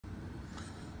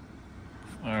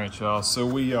All right, y'all, so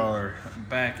we are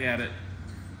back at it,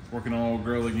 working on old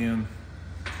girl again.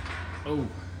 Oh,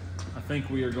 I think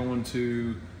we are going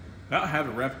to about have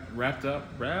it wrapped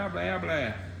up, blah, blah,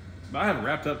 blah. About have it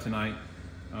wrapped up tonight.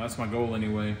 That's my goal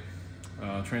anyway.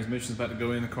 Transmission's about to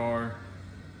go in the car.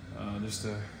 Just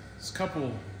a couple,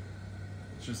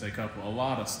 I shouldn't say a couple, a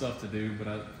lot of stuff to do, but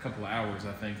a couple of hours,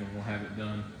 I think, and we'll have it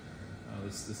done.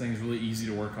 This thing's really easy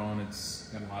to work on. It's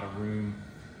got a lot of room.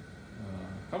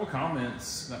 A couple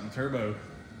comments about my turbo.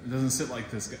 It doesn't sit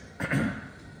like this guy.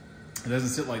 It doesn't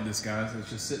sit like this, guys. It's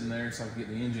just sitting there so I can get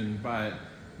the engine by it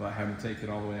without having to take it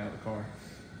all the way out of the car.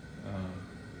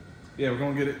 Yeah, we're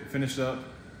gonna get it finished up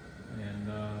and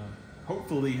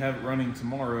hopefully have it running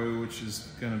tomorrow, which is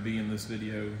gonna be in this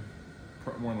video,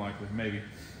 more than likely, maybe.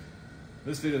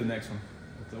 This video, the next one.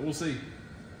 But we'll see.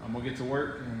 I'm gonna get to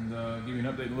work and give you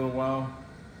an update in a little while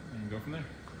and go from there.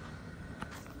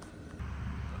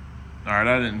 All right,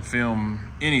 I didn't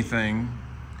film anything.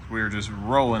 We were just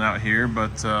rolling out here,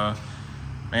 but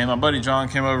man, my buddy John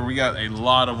came over. We got a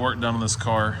lot of work done on this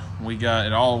car. We got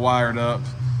it all wired up.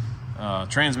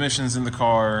 Transmissions in the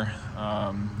car.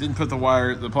 Didn't put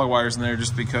the plug wires in there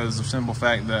just because of simple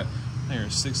fact that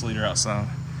there's 6 liter outside.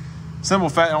 Simple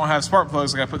fact, I don't have spark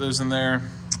plugs. I got to put those in there.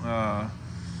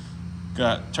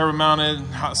 Got turbo mounted,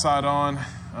 hot side on.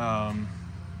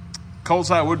 Cold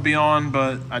side would be on,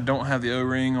 but I don't have the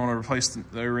O-ring. I want to replace the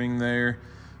O-ring there.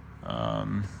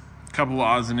 Couple of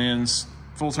odds and ends.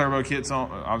 Full turbo kit's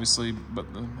on, obviously,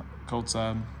 but the cold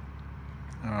side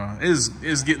is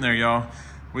getting there, y'all.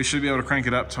 We should be able to crank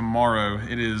it up tomorrow.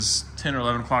 It is 10 or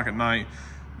 11 o'clock at night,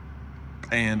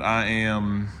 and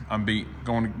I'm beat.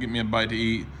 Going to get me a bite to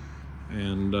eat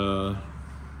and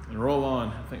roll on.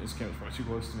 I think this camera's probably too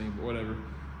close to me, but whatever.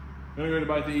 I'm gonna go to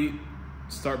bite to eat.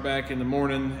 Start back in the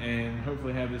morning and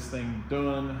hopefully have this thing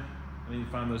done. I need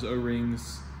to find those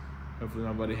O-rings. Hopefully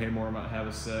my buddy Haymore might have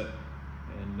a set,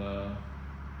 and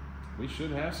we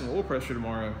should have some oil pressure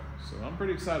tomorrow. So I'm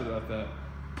pretty excited about that.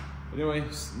 But anyway,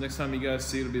 next time you guys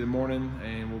see it, it'll be the morning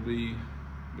and we'll be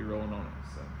rolling on it.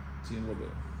 So see you in a little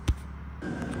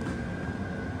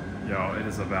bit. Y'all, it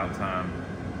is about time.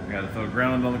 I got to throw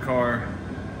ground on the car.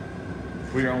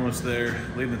 We are almost there.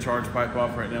 Leaving the charge pipe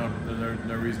off right now. There's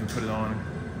no reason to put it on.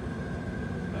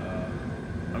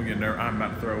 I'm getting nervous. I'm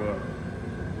about to throw up.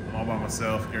 I'm all by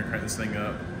myself. Gonna crank this thing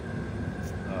up.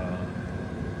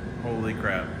 Holy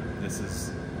crap!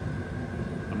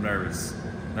 I'm nervous.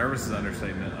 Nervous is an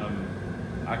understatement.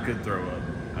 I could throw up.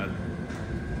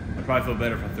 I'd probably feel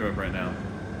better if I threw up right now.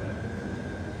 But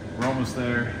we're almost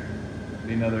there.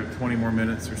 Be another 20 more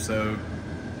minutes or so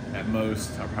at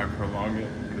most. I'll probably prolong it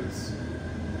because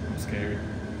I'm scared.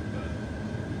 But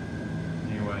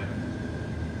anyway,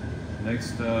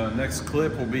 next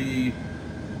clip will be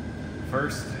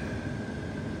first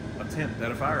attempt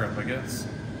at a fire up, I guess. So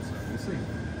we'll see.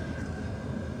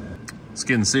 It's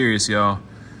getting serious, y'all.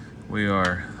 We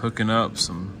are hooking up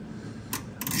some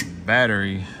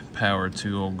battery power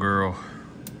to old girl.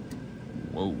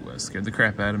 Whoa, that scared the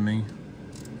crap out of me.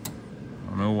 I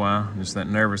don't know why, I'm just that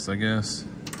nervous, I guess.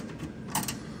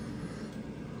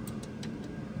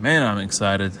 Man, I'm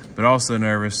excited, but also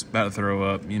nervous, about to throw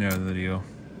up, you know the deal.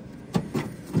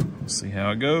 We'll see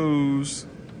how it goes.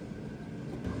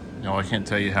 Y'all, I can't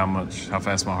tell you how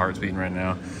fast my heart's beating right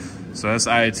now. So that's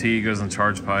IAT, goes in the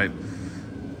charge pipe.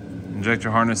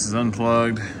 Injector harness is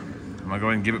unplugged. I'm gonna go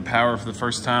ahead and give it power for the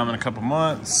first time in a couple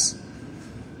months.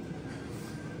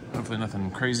 Hopefully nothing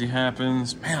crazy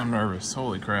happens. Man, I'm nervous,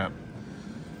 holy crap.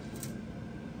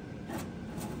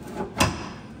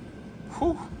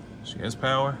 Whew, she has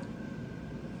power.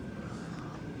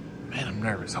 Man, I'm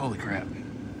nervous, holy crap.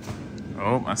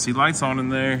 Oh, I see lights on in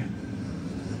there.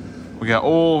 We got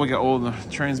oil in the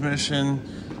transmission.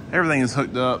 Everything is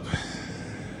hooked up,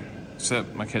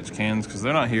 except my catch cans, because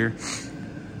they're not here.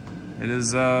 It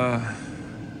is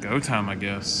go time, I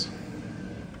guess.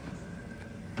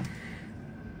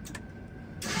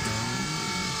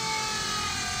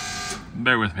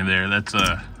 Bear with me there, that's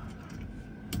a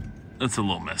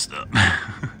little messed up.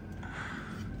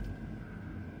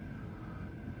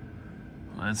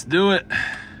 Let's do it.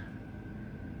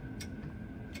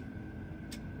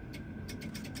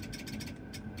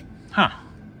 Huh.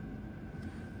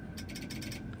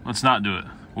 Let's not do it.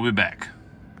 We'll be back.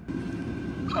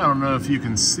 I don't know if you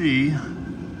can see,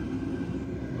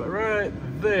 but right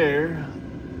there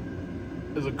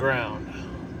is a ground.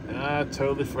 And I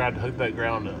totally forgot to hook that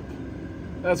ground up.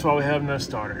 That's why we have no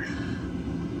starter.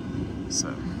 So,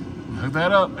 hook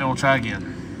that up and we'll try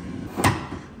again.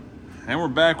 And we're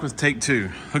back with take 2.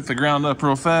 Hook the ground up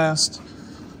real fast.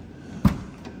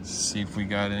 See if we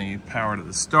got any power to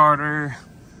the starter.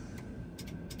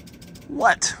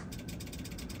 What?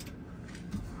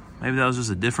 Maybe that was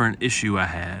just a different issue I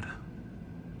had.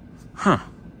 Huh.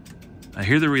 I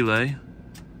hear the relay.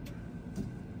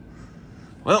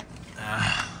 Well,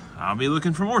 I'll be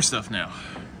looking for more stuff now.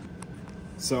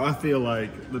 So I feel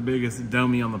like the biggest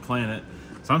dummy on the planet.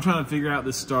 So I'm trying to figure out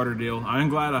this starter deal. I'm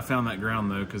glad I found that ground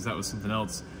though, because that was something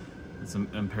else that's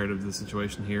imperative to the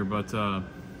situation here. But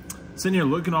sitting here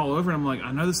looking all over, and I'm like,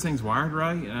 I know this thing's wired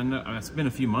right, and I know it's been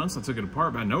a few months. I took it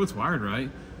apart, but I know it's wired right.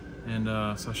 And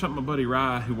so I shot my buddy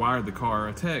Rye, who wired the car,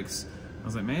 a text. I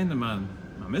was like, man, am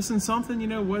I missing something? You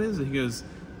know, what is it? He goes,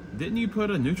 didn't you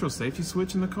put a neutral safety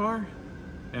switch in the car?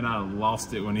 And I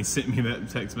lost it when he sent me that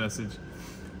text message.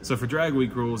 So for drag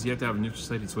week rules, you have to have a neutral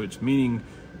safety switch, meaning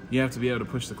you have to be able to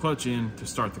push the clutch in to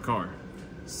start the car.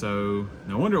 So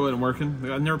no wonder it wasn't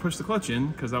working. I never pushed the clutch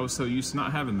in because I was so used to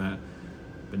not having that.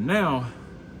 But now,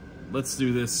 let's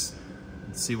do this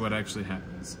and see what actually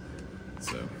happens.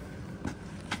 So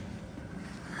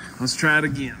let's try it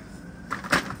again.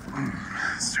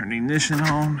 Let's turn the ignition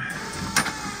on.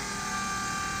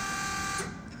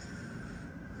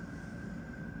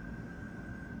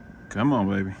 Come on,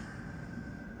 baby.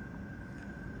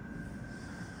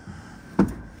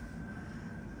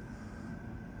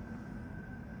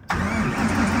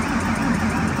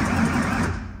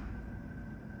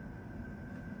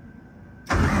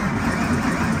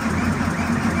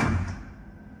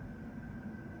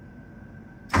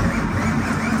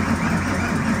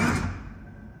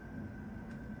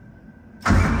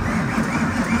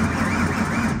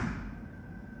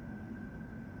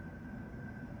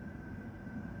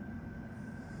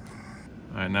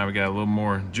 All right, now we got a little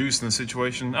more juice in the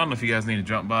situation. I don't know if you guys need a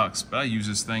jump box, but I use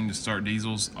this thing to start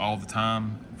diesels all the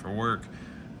time for work,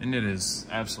 and it is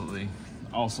absolutely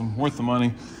awesome, worth the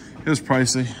money. It was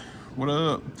pricey. What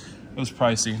up? It was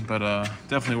pricey, but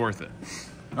definitely worth it.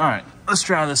 All right, let's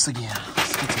try this again.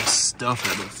 Let's get this stuff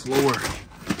out of the floor.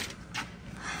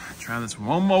 Try this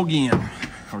one more again,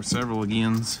 or several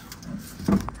agains.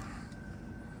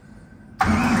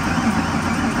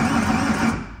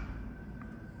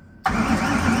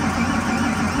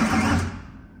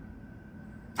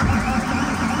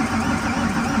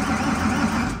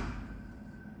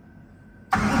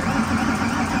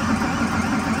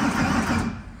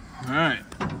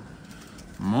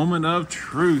 Moment of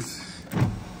truth.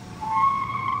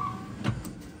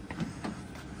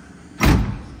 I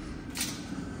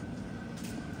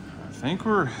think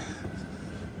we're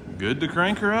good to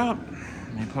crank her up.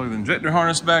 Let me plug the injector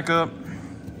harness back up.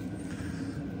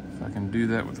 If I can do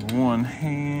that with one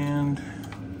hand.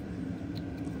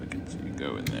 Look at you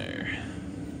go in there.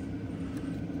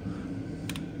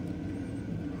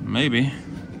 Maybe.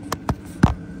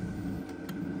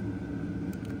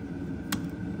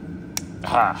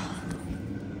 Ah,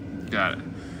 got it.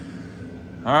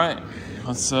 All right,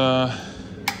 let's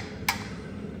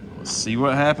see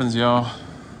what happens, y'all.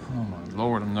 Oh my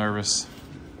Lord, I'm nervous.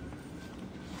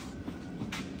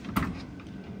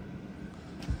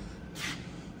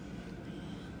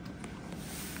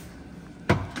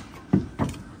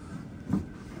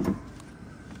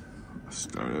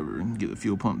 Start over and get the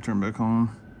fuel pump turned back on.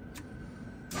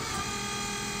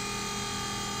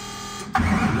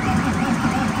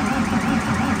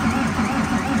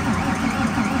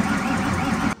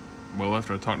 Well,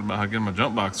 after I talked about how good my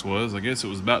jump box was, I guess it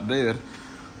was about dead.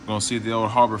 I'm gonna see if the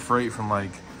old Harbor Freight from like,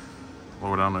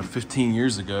 Lord, I don't know, 15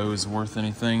 years ago is worth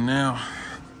anything now.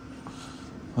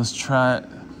 Let's try it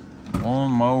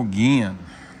one more again.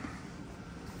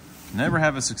 Never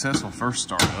have a successful first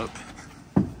startup.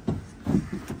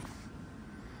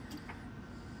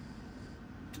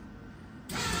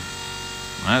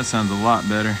 That sounds a lot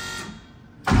better.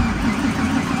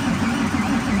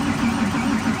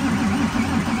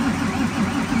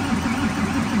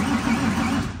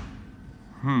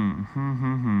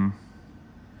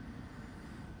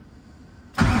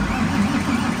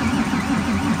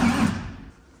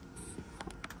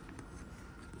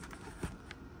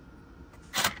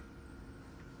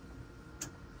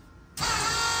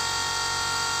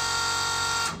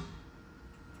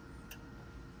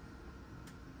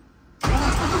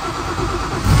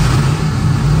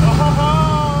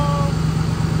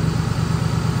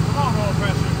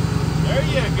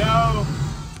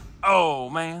 Oh,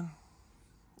 man.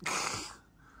 Let's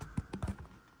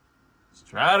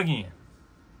try it again.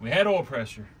 We had oil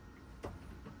pressure.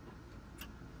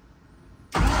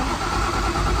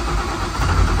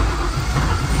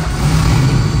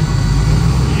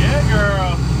 Yeah,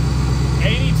 girl.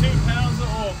 82 pounds of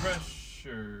oil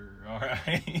pressure. All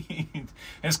right.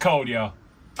 It's cold, y'all.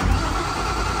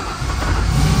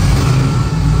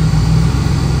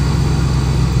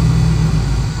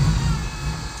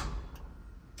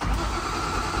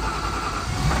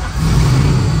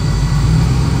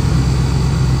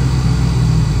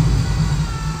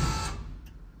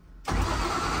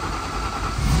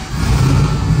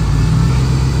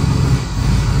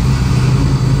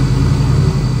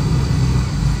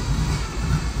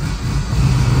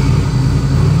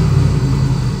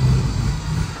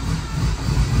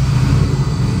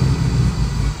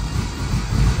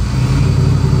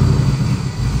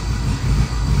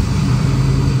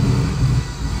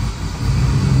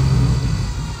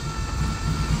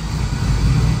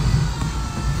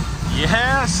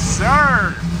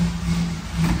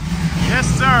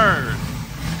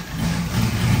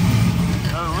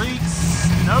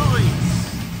 No leaks.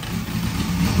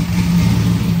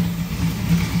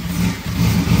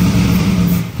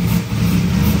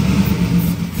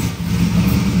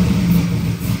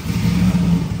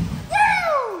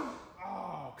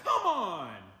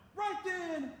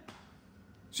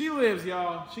 She lives,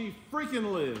 y'all. She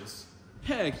freaking lives.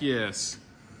 Heck yes.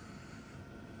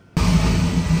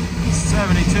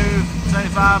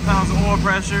 75 pounds of oil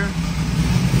pressure.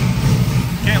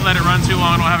 Can't let it run too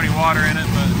long. I don't have any water in it,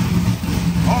 but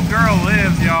old girl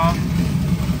lives, y'all.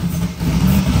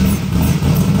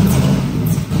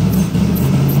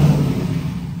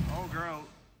 Old girl,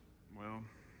 well,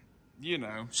 you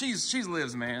know, she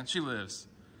lives, man. She lives.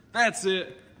 That's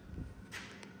it.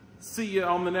 See you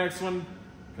on the next one.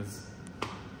 Because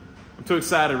I'm too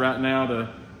excited right now to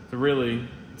really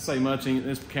say much.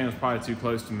 This camera's probably too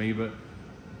close to me, but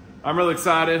I'm really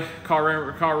excited. I don't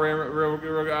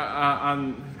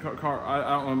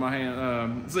know my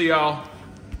hand. See y'all.